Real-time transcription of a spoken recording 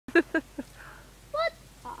What?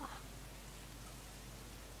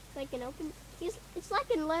 Like an open. It's like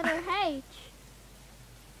in letter H.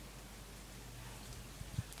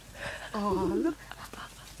 Oh, look.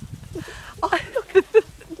 Oh, look at this.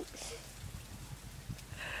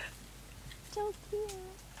 So cute.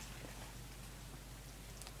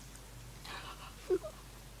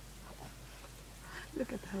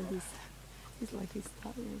 Look at how he's like he's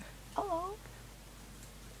tired. Oh.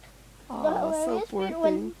 The Oh, so hilarious poor bit thing.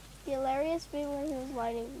 when the hilarious bit when he was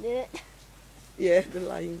lying it. Yeah, the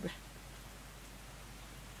lying back.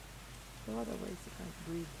 Otherwise you can't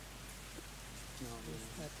breathe. No, Just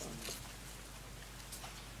tap on.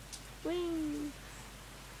 Wing.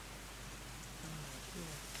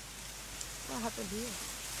 What happened here?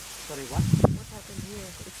 sorry, what? What happened here?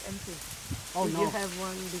 It's empty. Oh, Did no. you have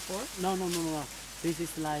one before? No. This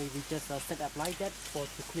is like we just set up like that to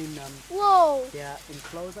clean Whoa. their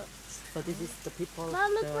enclosure. So this is the people,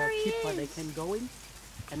 Mom, look the where he keeper, they is. can go in.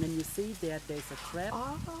 And then you see that there's a trap.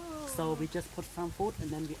 Oh. So we just put some food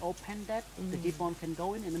and then we open that. The gibbon can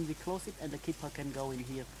go in and then we close it and the keeper can go in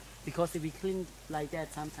here. Because if we clean like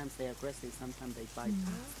that, sometimes they're aggressive, sometimes they bite.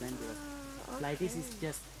 It's dangerous. Like this is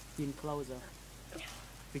just enclosure.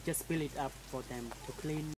 We just build it up for them to clean.